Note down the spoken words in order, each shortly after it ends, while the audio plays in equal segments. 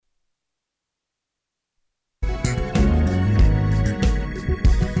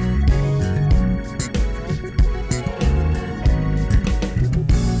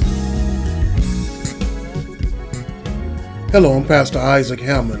Hello, I'm Pastor Isaac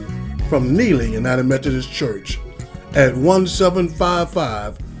Hammond from Neely United Methodist Church at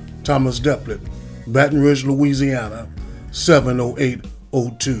 1755 Thomas Deplet, Baton Rouge, Louisiana,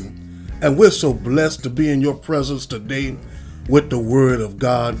 70802. And we're so blessed to be in your presence today with the Word of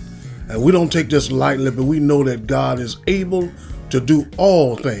God. And we don't take this lightly, but we know that God is able to do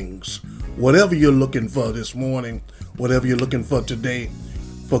all things. Whatever you're looking for this morning, whatever you're looking for today,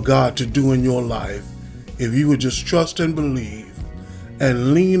 for God to do in your life, if you would just trust and believe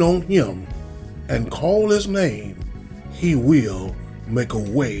and lean on Him and call His name, He will make a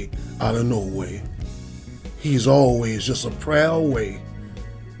way out of no way. He's always just a prayer away.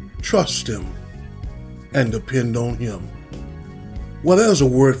 Trust Him and depend on Him. Well, there's a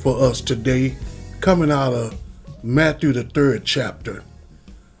word for us today coming out of Matthew, the 3rd chapter.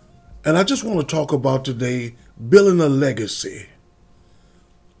 And I just want to talk about today building a legacy.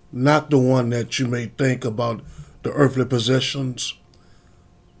 Not the one that you may think about the earthly possessions,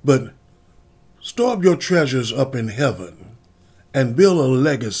 but store up your treasures up in heaven and build a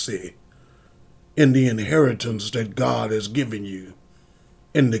legacy in the inheritance that God has given you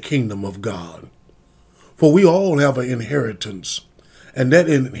in the kingdom of God. For we all have an inheritance, and that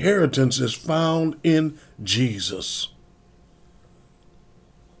inheritance is found in Jesus.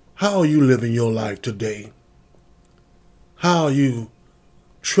 How are you living your life today? How are you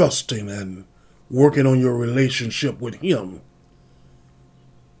trusting and working on your relationship with Him?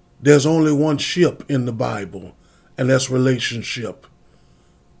 There's only one ship in the Bible, and that's relationship.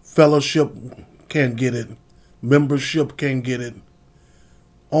 Fellowship can't get it. Membership can't get it.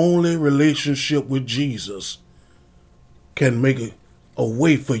 Only relationship with Jesus can make a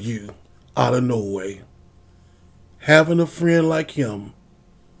way for you out of no way. Having a friend like Him,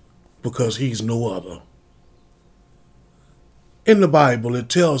 because He's no other. In the Bible, it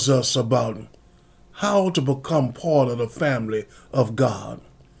tells us about how to become part of the family of God.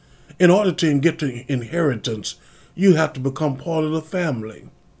 In order to get the inheritance, you have to become part of the family.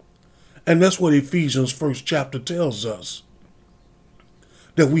 And that's what Ephesians 1st chapter tells us.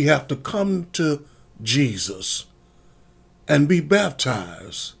 That we have to come to Jesus and be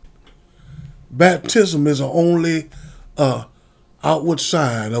baptized. Baptism is only an outward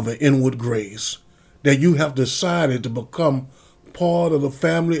sign of an inward grace. That you have decided to become part of the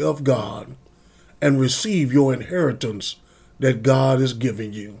family of God and receive your inheritance that God is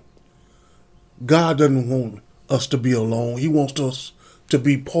giving you. God doesn't want us to be alone. He wants us to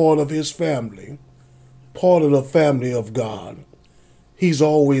be part of His family, part of the family of God. He's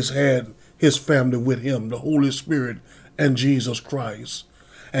always had His family with Him, the Holy Spirit and Jesus Christ.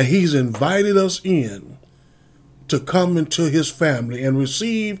 And He's invited us in to come into His family and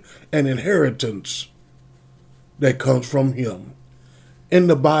receive an inheritance that comes from Him. In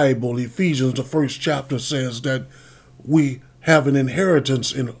the Bible, Ephesians, the 1st chapter says that we have an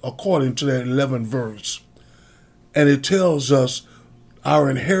inheritance according to that 11th verse. And it tells us our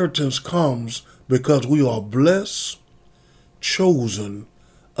inheritance comes because we are blessed, chosen,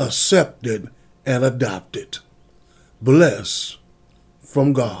 accepted, and adopted. Blessed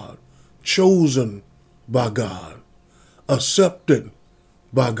from God, chosen by God, accepted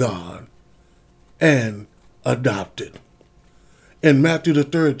by God, and adopted. In Matthew, the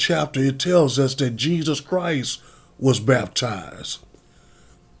 3rd chapter, it tells us that Jesus Christ was baptized.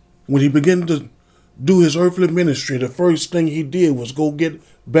 When He began to do His earthly ministry, the first thing He did was go get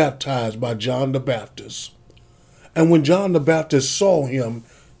baptized by John the Baptist. And when John the Baptist saw Him,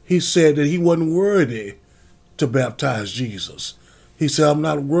 he said that he wasn't worthy to baptize Jesus. He said, I'm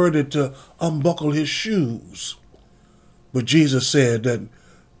not worthy to unbuckle His shoes. But Jesus said that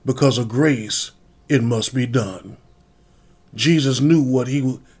because of grace, it must be done. Jesus knew what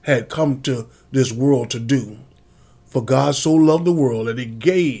He had come to this world to do. For God so loved the world that He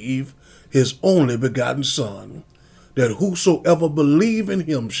gave His only begotten Son, that whosoever believe in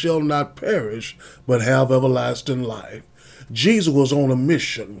Him shall not perish, but have everlasting life. Jesus was on a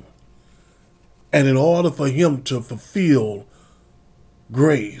mission. And in order for Him to fulfill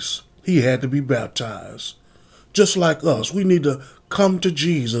grace, He had to be baptized. Just like us, we need to come to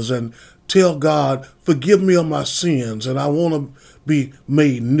Jesus and tell God, forgive me of my sins, and I want to be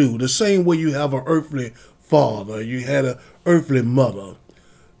made new. The same way you have an earthly father, you had an earthly mother.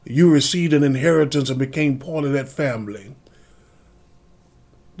 You received an inheritance and became part of that family.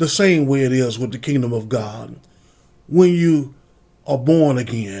 The same way it is with the kingdom of God. When you are born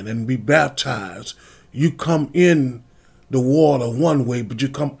again and be baptized, you come in the water one way, but you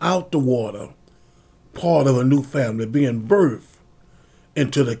come out the water, part of a new family, being birthed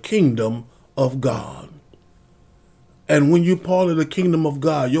into the kingdom of God. And when you're part of the kingdom of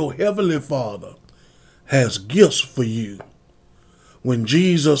God, your heavenly Father has gifts for you When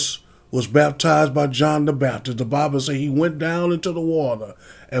Jesus was baptized by John the Baptist, the Bible says he went down into the water,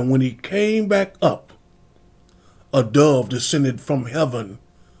 and when he came back up, a dove descended from heaven,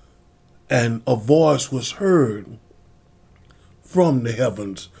 and a voice was heard from the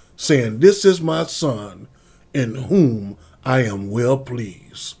heavens saying, "This is my Son, in whom I am well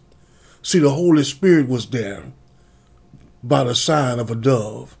pleased." See, the Holy Spirit was there by the sign of a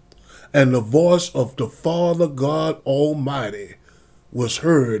dove, and the voice of the Father God Almighty was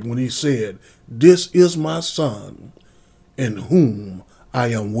heard when he said, "This is my Son, in whom I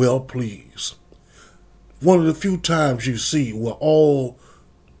am well pleased." One of the few times you see where all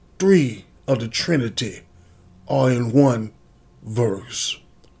three of the Trinity are in one verse.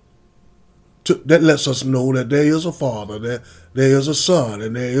 That lets us know that there is a Father, there is a Son,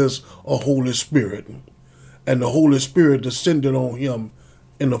 and there is a Holy Spirit. And the Holy Spirit descended on him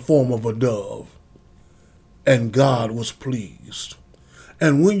in the form of a dove. And God was pleased.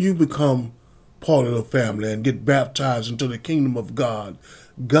 And when you become part of the family and get baptized into the kingdom of God,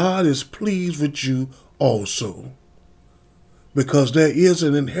 God is pleased with you also. Because there is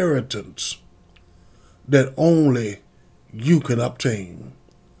an inheritance that only you can obtain.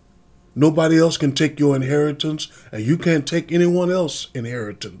 Nobody else can take your inheritance, and you can't take anyone else's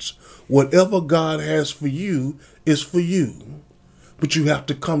inheritance. Whatever God has for you is for you. But you have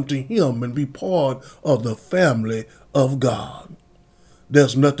to come to him and be part of the family of God.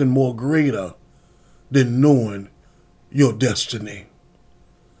 There's nothing more greater than knowing your destiny.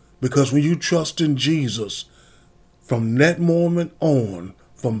 Because when you trust in Jesus, from that moment on,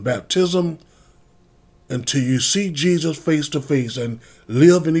 from baptism until you see Jesus face to face and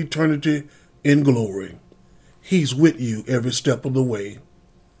live in eternity in glory, he's with you every step of the way.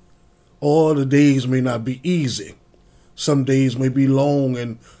 All the days may not be easy. Some days may be long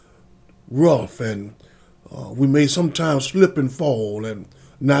and rough, and we may sometimes slip and fall and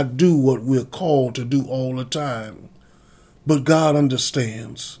not do what we're called to do all the time. But God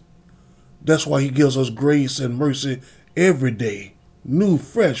understands. That's why he gives us grace and mercy every day, new,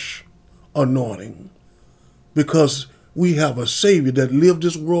 fresh anointing. Because we have a Savior that lived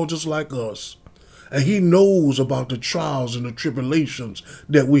this world just like us. And he knows about the trials and the tribulations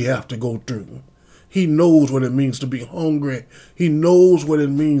that we have to go through. He knows what it means to be hungry. He knows what it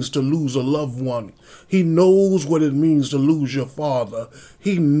means to lose a loved one. He knows what it means to lose your father.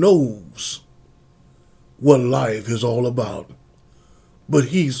 He knows what life is all about. But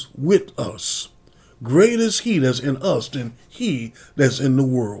he's with us. Greater is he that's in us than he that's in the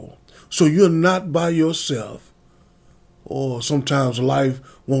world. So you're not by yourself. Or sometimes life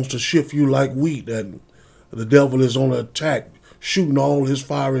wants to shift you like wheat, and the devil is on attack, shooting all his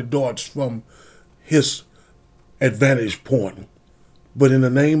fiery darts from his advantage point. But in the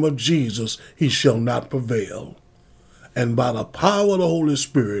name of Jesus, he shall not prevail. And by the power of the Holy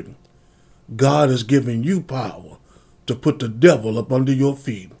Spirit, God has given you power to put the devil up under your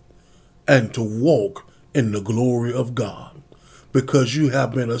feet and to walk in the glory of God, because you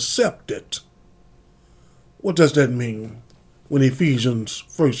have been accepted. What does that mean? When Ephesians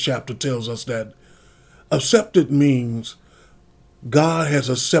 1st chapter tells us that accepted means God has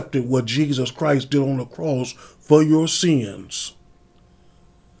accepted what Jesus Christ did on the cross for your sins.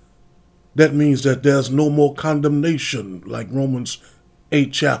 That means that there's no more condemnation, like Romans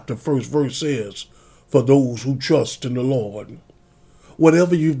 8 chapter 1st verse says, for those who trust in the Lord.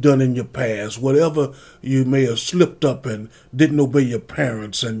 Whatever you've done in your past, whatever you may have slipped up and didn't obey your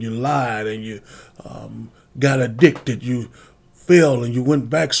parents, and you lied, and you got addicted, you fell and you went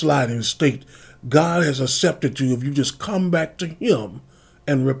backsliding state, God has accepted you if you just come back to him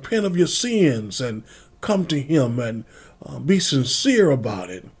and repent of your sins and come to him and be sincere about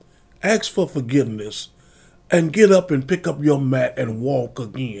it. Ask for forgiveness and get up and pick up your mat and walk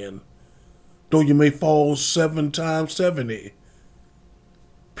again. Though you may fall 7 times 70,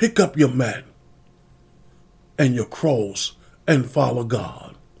 pick up your mat and your cross and follow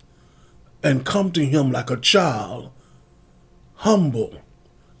God. And come to him like a child, humble,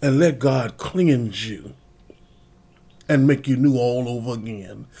 and let God cleanse you and make you new all over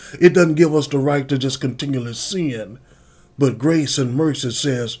again. It doesn't give us the right to just continually sin, but grace and mercy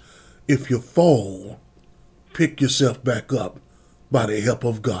says, if you fall, pick yourself back up by the help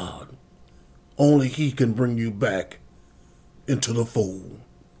of God. Only he can bring you back into the fold.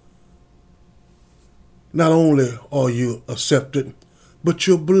 Not only are you accepted, but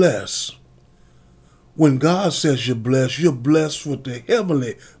you're blessed. When God says you're blessed with the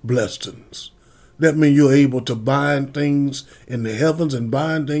heavenly blessings. That means you're able to bind things in the heavens and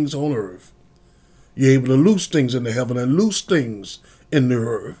bind things on earth. You're able to loose things in the heaven and loose things in the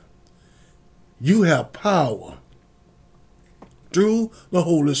earth. You have power through the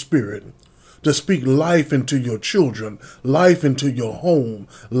Holy Spirit to speak life into your children, life into your home,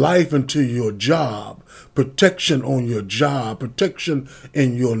 life into your job, protection on your job, protection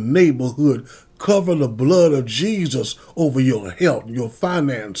in your neighborhood. Cover the blood of Jesus over your health, your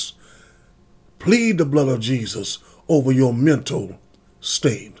finance. Plead the blood of Jesus over your mental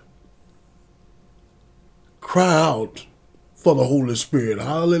state. Cry out for the Holy Spirit.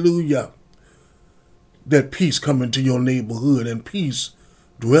 Hallelujah. That peace come into your neighborhood and peace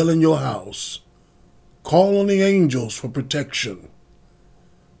dwell in your house. Call on the angels for protection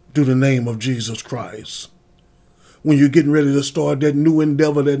through the name of Jesus Christ. When you're getting ready to start that new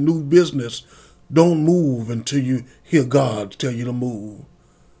endeavor, that new business, don't move until you hear God tell you to move,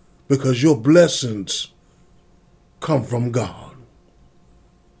 because your blessings come from God.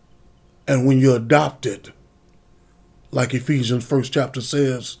 And when you're adopted, like Ephesians 1st chapter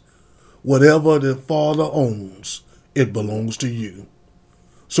says, whatever the Father owns, it belongs to you.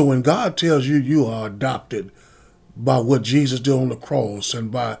 So when God tells you you are adopted by what Jesus did on the cross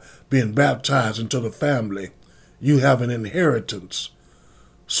and by being baptized into the family, you have an inheritance.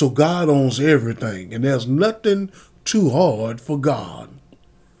 So God owns everything, and there's nothing too hard for God.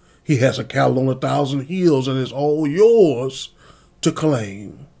 He has a cattle on 1,000 hills, and it's all yours to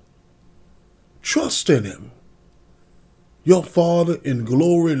claim. Trust in him. Your Father in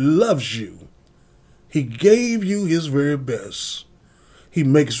glory loves you. He gave you his very best. He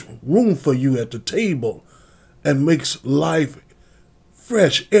makes room for you at the table and makes life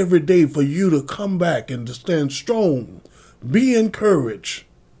fresh every day for you to come back and to stand strong. Be encouraged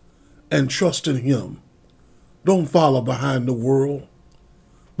and trust in him. Don't follow behind the world,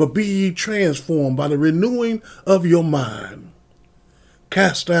 but be ye transformed by the renewing of your mind.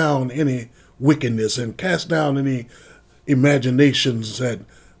 Cast down any wickedness and cast down any imaginations that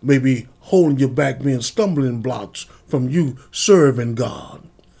may be holding you back, being stumbling blocks from you serving God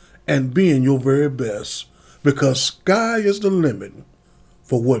and being your very best, because sky is the limit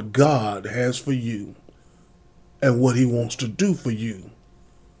for what God has for you and what he wants to do for you.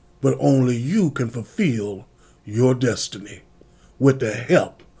 But only you can fulfill your destiny with the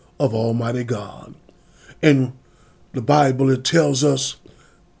help of Almighty God. In the Bible, it tells us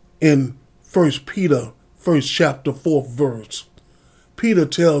in 1 Peter, 1st chapter, 4th verse, Peter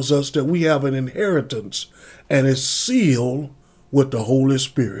tells us that we have an inheritance and it's sealed with the Holy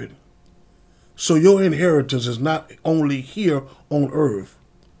Spirit. So your inheritance is not only here on earth.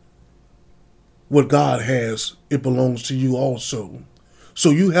 What God has, it belongs to you also. So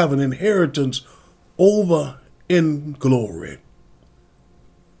you have an inheritance over in glory.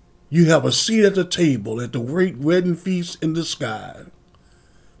 You have a seat at the table at the great wedding feast in the sky.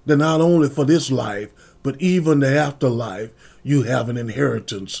 That not only for this life, but even the afterlife, you have an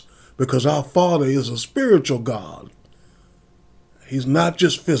inheritance, because our Father is a spiritual God. He's not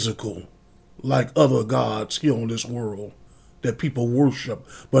just physical like other gods here on this world that people worship,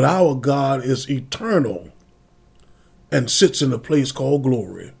 but our God is eternal and sits in a place called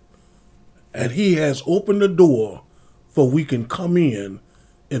glory. And he has opened the door for we can come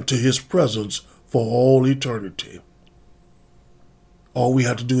into his presence for all eternity. All we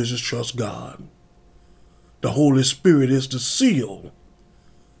have to do is just trust God. The Holy Spirit is the seal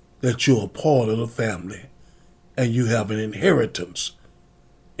that you're a part of the family and you have an inheritance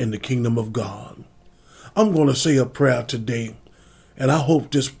in the kingdom of God. I'm going to say a prayer today, and I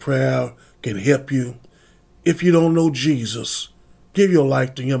hope this prayer can help you. If you don't know Jesus, give your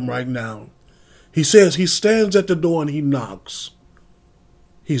life to him right now. He says he stands at the door and he knocks.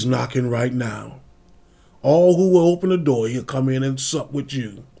 He's knocking right now. All who will open the door, he'll come in and sup with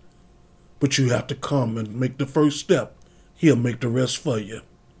you. But you have to come and make the first step. He'll make the rest for you.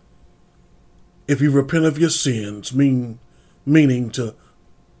 If you repent of your sins, meaning to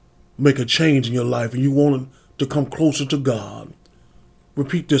make a change in your life and you want to come closer to God,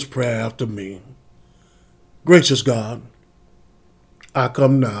 repeat this prayer after me. Gracious God, I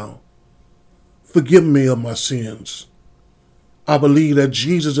come now. Forgive me of my sins. I believe that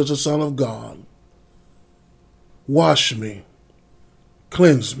Jesus is the Son of God. Wash me,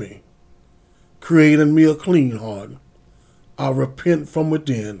 cleanse me, create in me a clean heart. I repent from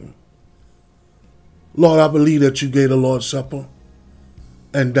within. Lord, I believe that you gave the Lord's Supper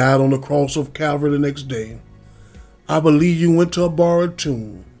and died on the cross of Calvary the next day. I believe you went to a borrowed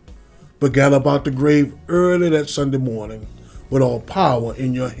tomb, but got up out the grave early that Sunday morning with all power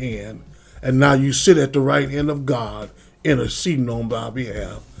in your hand. And now you sit at the right hand of God, interceding on my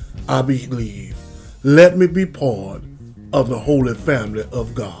behalf. I believe. Let me be part of the holy family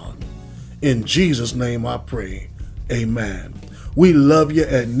of God. In Jesus' name I pray. Amen. We love you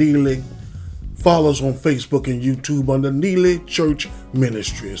at Neely Follow us on Facebook and YouTube under Neely Church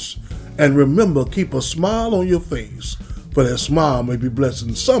Ministries. And remember, keep a smile on your face, for that smile may be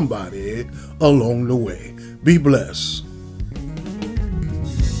blessing somebody along the way. Be blessed.